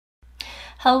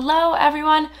Hello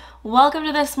everyone, welcome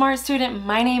to The Smart Student.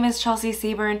 My name is Chelsea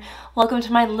Seaburn. Welcome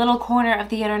to my little corner of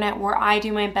the internet where I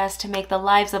do my best to make the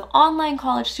lives of online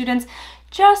college students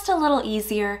just a little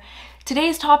easier.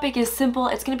 Today's topic is simple.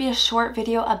 It's going to be a short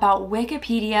video about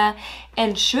Wikipedia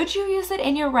and should you use it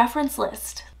in your reference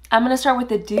list. I'm going to start with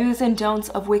the do's and don'ts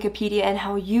of Wikipedia and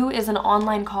how you as an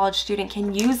online college student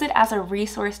can use it as a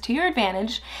resource to your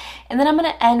advantage. And then I'm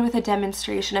going to end with a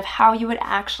demonstration of how you would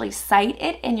actually cite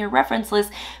it in your reference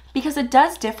list because it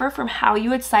does differ from how you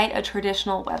would cite a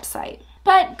traditional website.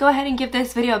 But go ahead and give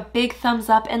this video a big thumbs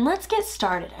up and let's get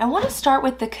started. I want to start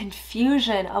with the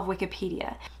confusion of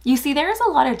Wikipedia. You see, there is a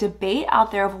lot of debate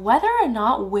out there of whether or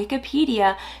not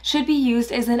Wikipedia should be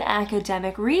used as an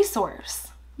academic resource.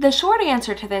 The short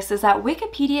answer to this is that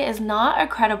Wikipedia is not a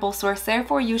credible source,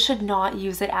 therefore you should not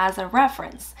use it as a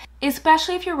reference,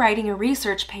 especially if you're writing a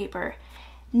research paper.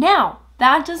 Now,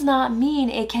 that does not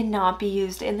mean it cannot be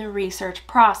used in the research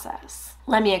process.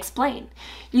 Let me explain.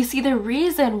 You see, the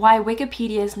reason why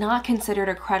Wikipedia is not considered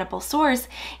a credible source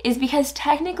is because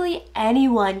technically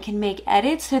anyone can make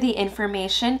edits to the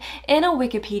information in a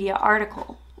Wikipedia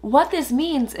article. What this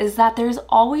means is that there's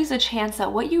always a chance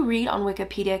that what you read on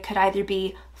Wikipedia could either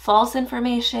be false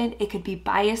information, it could be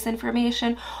biased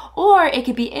information, or it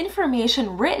could be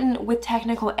information written with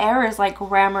technical errors like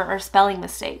grammar or spelling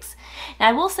mistakes. Now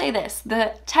I will say this,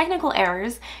 the technical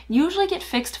errors usually get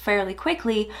fixed fairly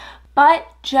quickly,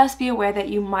 but just be aware that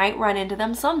you might run into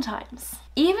them sometimes.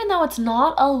 Even though it's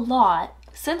not a lot,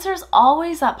 since there's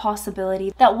always that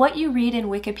possibility that what you read in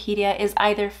Wikipedia is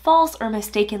either false or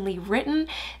mistakenly written,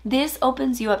 this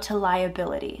opens you up to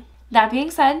liability. That being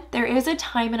said, there is a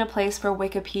time and a place for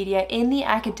Wikipedia in the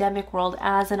academic world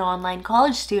as an online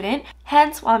college student,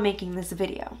 hence why I'm making this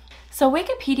video. So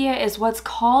Wikipedia is what's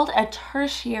called a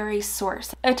tertiary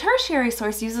source. A tertiary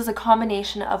source uses a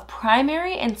combination of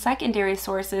primary and secondary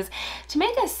sources to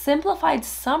make a simplified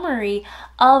summary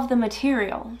of the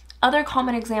material. Other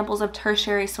common examples of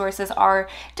tertiary sources are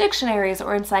dictionaries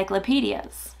or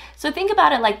encyclopedias. So think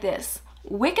about it like this.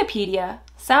 Wikipedia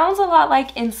sounds a lot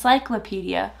like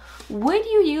encyclopedia. Would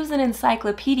you use an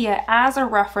encyclopedia as a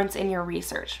reference in your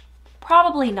research?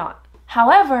 Probably not.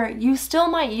 However, you still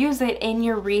might use it in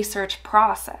your research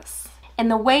process. And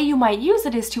the way you might use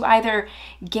it is to either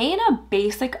gain a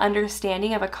basic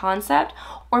understanding of a concept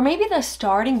or maybe the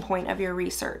starting point of your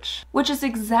research, which is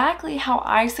exactly how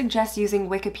I suggest using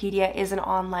Wikipedia as an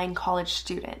online college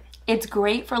student. It's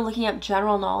great for looking up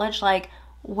general knowledge like,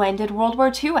 when did World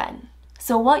War II end?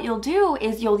 So what you'll do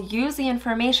is you'll use the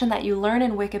information that you learn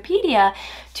in Wikipedia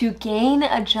to gain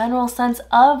a general sense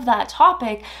of that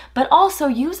topic, but also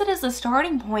use it as a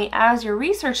starting point as your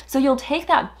research. So you'll take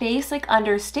that basic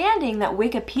understanding that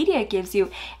Wikipedia gives you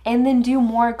and then do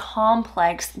more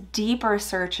complex, deeper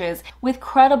searches with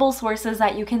credible sources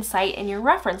that you can cite in your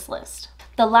reference list.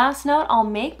 The last note I'll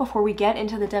make before we get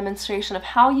into the demonstration of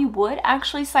how you would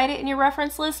actually cite it in your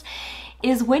reference list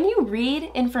is when you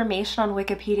read information on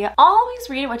Wikipedia, always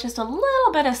read it with just a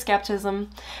little bit of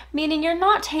skepticism, meaning you're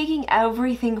not taking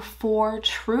everything for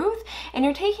truth and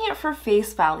you're taking it for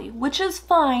face value, which is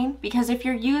fine because if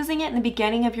you're using it in the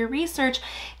beginning of your research,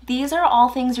 these are all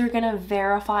things you're going to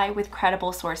verify with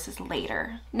credible sources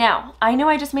later. Now, I know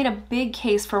I just made a big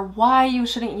case for why you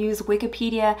shouldn't use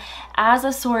Wikipedia as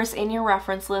a source in your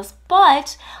reference list,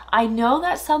 but I know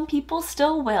that some people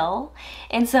still will.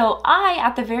 And so I,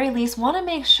 at the very least, want to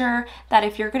make sure that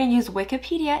if you're going to use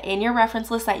Wikipedia in your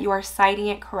reference list, that you are citing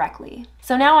it correctly.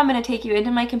 So now I'm going to take you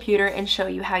into my computer and show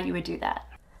you how you would do that.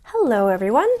 Hello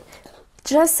everyone.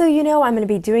 Just so you know, I'm going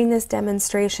to be doing this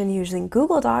demonstration using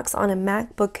Google Docs on a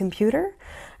MacBook computer.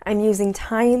 I'm using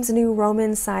Times New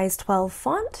Roman size 12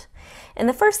 font. And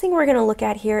the first thing we're going to look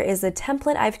at here is a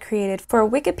template I've created for a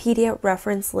Wikipedia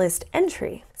reference list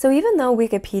entry. So even though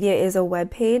Wikipedia is a web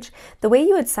page, the way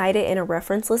you would cite it in a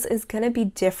reference list is going to be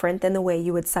different than the way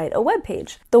you would cite a web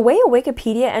page. The way a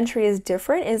Wikipedia entry is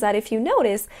different is that if you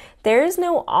notice, there is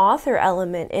no author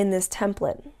element in this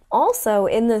template. Also,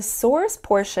 in the source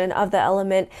portion of the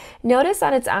element, notice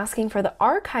that it's asking for the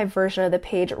archive version of the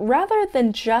page rather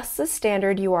than just the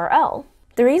standard URL.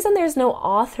 The reason there's no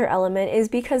author element is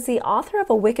because the author of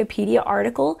a Wikipedia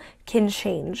article can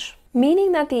change,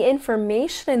 meaning that the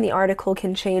information in the article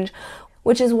can change,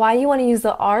 which is why you want to use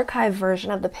the archive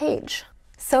version of the page.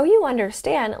 So you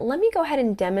understand, let me go ahead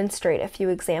and demonstrate a few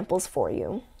examples for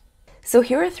you. So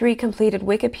here are 3 completed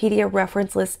Wikipedia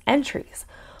reference list entries.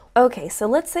 Okay, so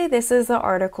let's say this is the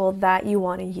article that you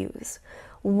want to use.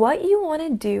 What you want to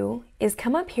do is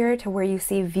come up here to where you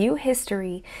see View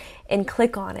History and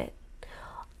click on it.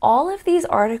 All of these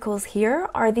articles here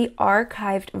are the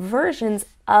archived versions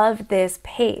of this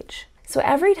page. So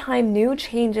every time new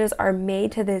changes are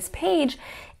made to this page,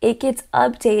 it gets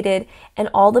updated and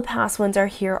all the past ones are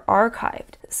here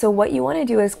archived. So what you want to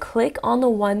do is click on the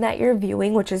one that you're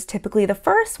viewing, which is typically the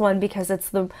first one because it's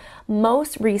the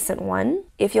most recent one.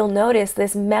 If you'll notice,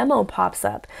 this memo pops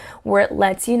up where it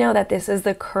lets you know that this is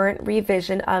the current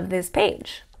revision of this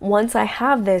page. Once I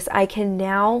have this, I can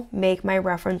now make my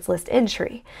reference list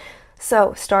entry.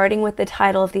 So starting with the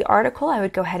title of the article, I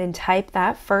would go ahead and type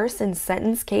that first in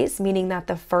sentence case, meaning that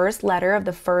the first letter of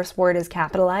the first word is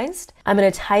capitalized. I'm going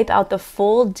to type out the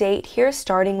full date here,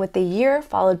 starting with the year,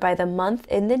 followed by the month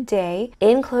and the day,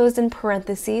 enclosed in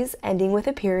parentheses, ending with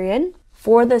a period.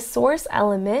 For the source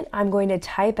element, I'm going to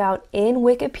type out in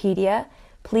Wikipedia.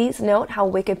 Please note how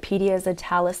Wikipedia is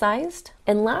italicized.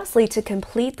 And lastly, to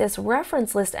complete this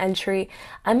reference list entry,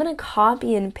 I'm going to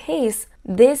copy and paste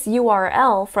this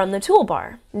URL from the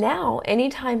toolbar. Now,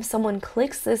 anytime someone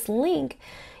clicks this link,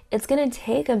 it's going to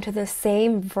take them to the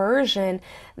same version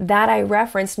that I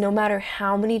referenced. No matter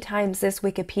how many times this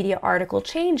Wikipedia article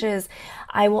changes,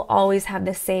 I will always have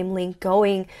the same link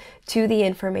going to the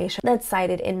information that's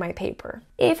cited in my paper.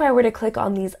 If I were to click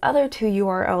on these other two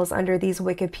URLs under these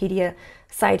Wikipedia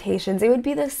citations, it would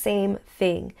be the same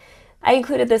thing. I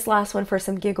included this last one for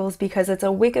some giggles because it's a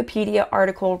Wikipedia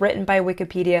article written by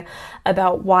Wikipedia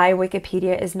about why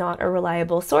Wikipedia is not a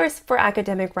reliable source for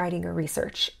academic writing or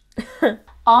research.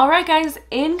 Alright guys,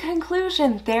 in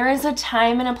conclusion, there is a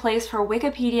time and a place for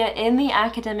Wikipedia in the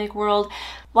academic world.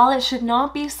 While it should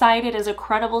not be cited as a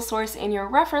credible source in your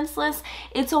reference list,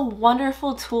 it's a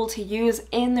wonderful tool to use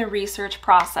in the research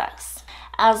process.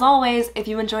 As always, if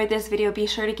you enjoyed this video, be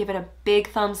sure to give it a big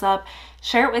thumbs up,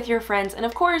 share it with your friends, and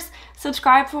of course,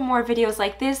 subscribe for more videos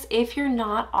like this if you're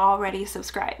not already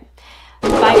subscribed.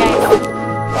 Bye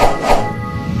guys!